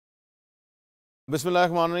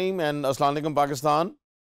Bismillahirrahmanirrahim and Assalamu alaikum Pakistan.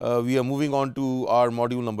 We are moving on to our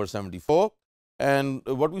module number 74. And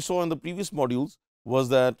what we saw in the previous modules was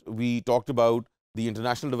that we talked about the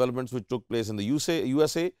international developments which took place in the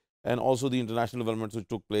USA and also the international developments which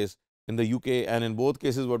took place in the UK. And in both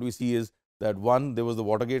cases, what we see is that one, there was the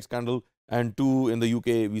Watergate scandal, and two, in the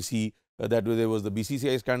UK, we see that there was the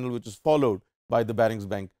BCCI scandal, which was followed by the Barings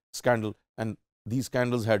Bank scandal. And these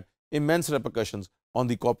scandals had immense repercussions on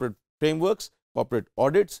the corporate frameworks, corporate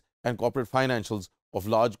audits, and corporate financials of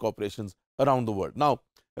large corporations around the world. Now,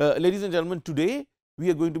 ladies and gentlemen, today we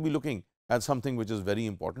are going to be looking at something which is very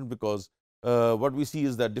important, because what we see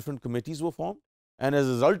is that different committees were formed, and as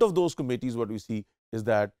a result of those committees, what we see is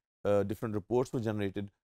that different reports were generated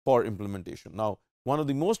for implementation. Now, one of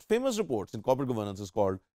the most famous reports in corporate governance is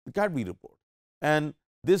called the Cadbury report, and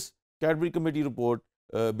this Cadbury committee report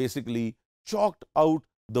basically chalked out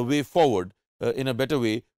the way forward in a better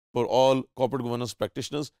way for all corporate governance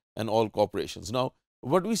practitioners and all corporations. Now,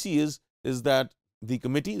 what we see is that the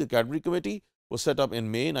committee, the Cadbury committee, was set up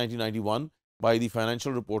in May 1991 by the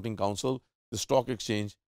Financial Reporting Council, the Stock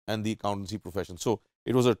Exchange, and the accountancy profession. So,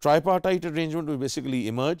 it was a tripartite arrangement which basically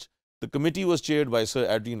emerged. The committee was chaired by Sir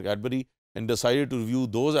Adrian Cadbury and decided to review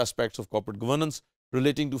those aspects of corporate governance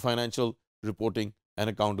relating to financial reporting and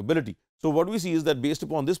accountability. So, what we see is that based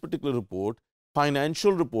upon this particular report,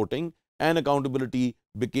 financial reporting and accountability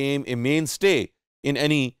became a mainstay in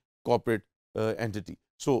any corporate entity.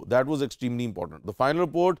 So, that was extremely important. The final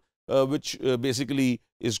report, which basically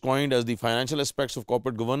is coined as the financial aspects of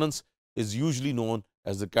corporate governance, is usually known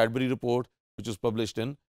as the Cadbury report, which was published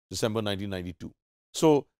in December 1992.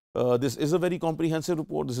 So, this is a very comprehensive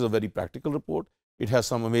report. This is a very practical report. It has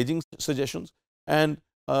some amazing suggestions, and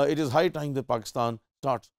it is high time that Pakistan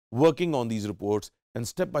starts working on these reports and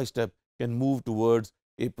step by step can move towards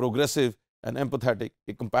a progressive and empathetic,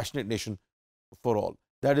 a compassionate nation for all.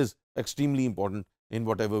 That is extremely important in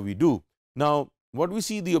whatever we do. Now, what we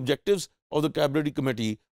see, the objectives of the Cadbury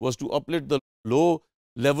committee was to uplift the low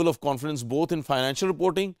level of confidence both in financial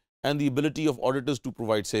reporting and the ability of auditors to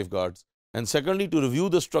provide safeguards. And secondly, to review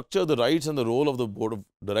the structure, the rights and the role of the board of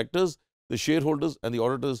directors, the shareholders and the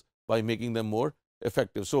auditors by making them more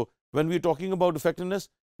effective. So, when we are talking about effectiveness,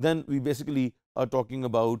 then we basically are talking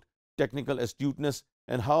about technical astuteness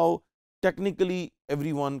and how technically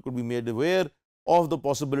everyone could be made aware of the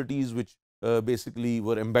possibilities which basically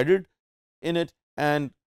were embedded in it,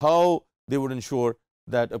 and how they would ensure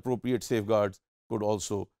that appropriate safeguards could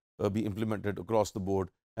also be implemented across the board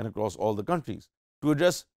and across all the countries to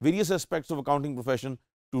address various aspects of accounting profession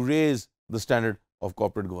to raise the standard of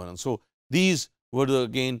corporate governance. So, these were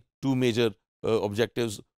again two major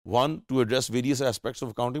objectives: one, to address various aspects of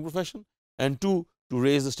accounting profession, and two, to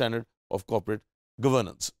raise the standard of corporate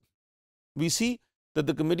governance. We see that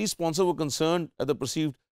the committee sponsors were concerned at the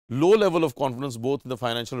perceived low level of confidence both in the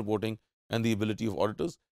financial reporting and the ability of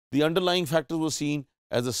auditors. The underlying factors were seen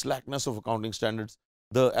as the slackness of accounting standards,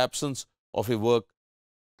 the absence of a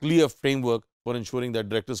clear framework for ensuring that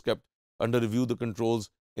directors kept under review the controls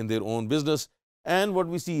in their own business. And what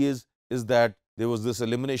we see is that there was this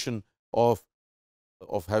elimination of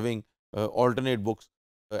having alternate books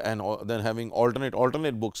and then having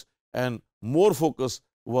alternate books, and more focus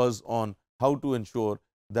was on how to ensure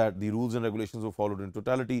that the rules and regulations were followed in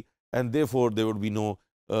totality, and therefore there would be no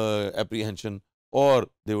apprehension or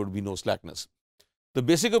there would be no slackness. The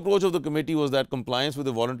basic approach of the committee was that compliance with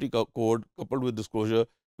a voluntary code coupled with disclosure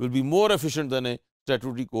will be more efficient than a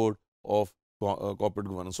statutory code of corporate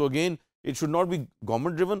governance. So, again, it should not be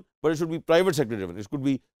government driven, but it should be private sector driven. It could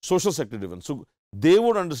be social sector driven. So, they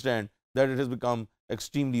would understand that it has become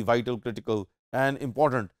extremely vital, critical and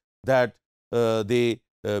important that they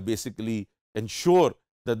basically ensure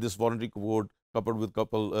that this voluntary code coupled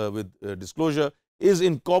with disclosure is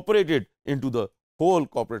incorporated into the whole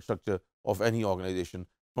corporate structure of any organization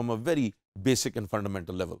from a very basic and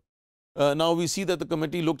fundamental level. Now, we see that the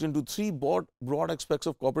committee looked into three broad aspects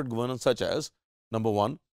of corporate governance, such as number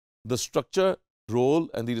one, the structure, role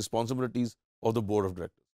and the responsibilities of the board of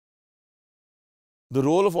directors, the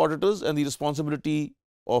role of auditors and the responsibility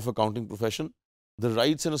of accounting profession, the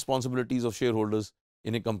rights and responsibilities of shareholders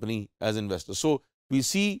in a company as investors. So, we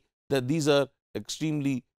see that these are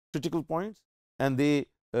extremely critical points, and they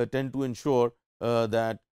tend to ensure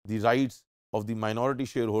that the rights of the minority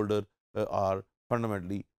shareholder are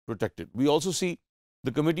fundamentally protected. We also see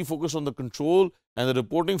the committee focused on the control and the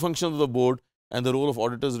reporting functions of the board and the role of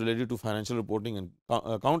auditors related to financial reporting and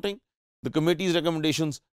accounting. The committee's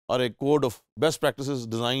recommendations are a code of best practices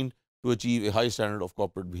designed to achieve a high standard of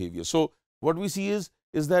corporate behavior. So, what we see is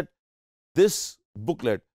that this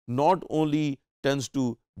booklet not only tends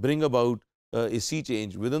to bring about a sea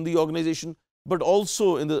change within the organization, but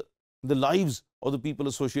also in the lives of the people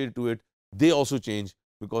associated to it. They also change,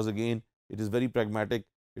 because again, it is very pragmatic,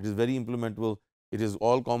 it is very implementable, it is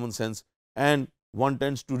all common sense, and one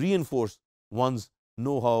tends to reinforce one's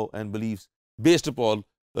know-how and beliefs based upon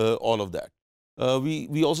all of that.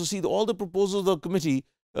 We also see that all the proposals of the committee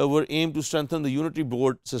were aimed to strengthen the unitary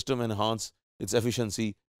board system, enhance its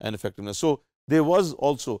efficiency and effectiveness. So there was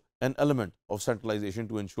also an element of centralization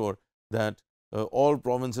to ensure that all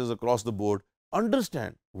provinces across the board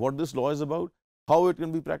understand what this law is about, how it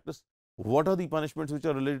can be practiced, what are the punishments which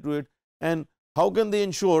are related to it, and how can they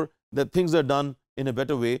ensure that things are done in a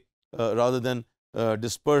better way rather than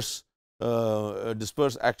disperse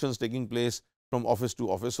actions taking place from office to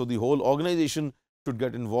office. So the whole organization should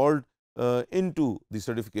get involved into the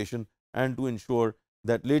certification, and to ensure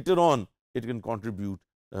that later on it can contribute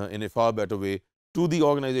in a far better way to the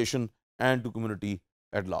organization and to community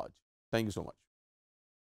at large. Thank you so much.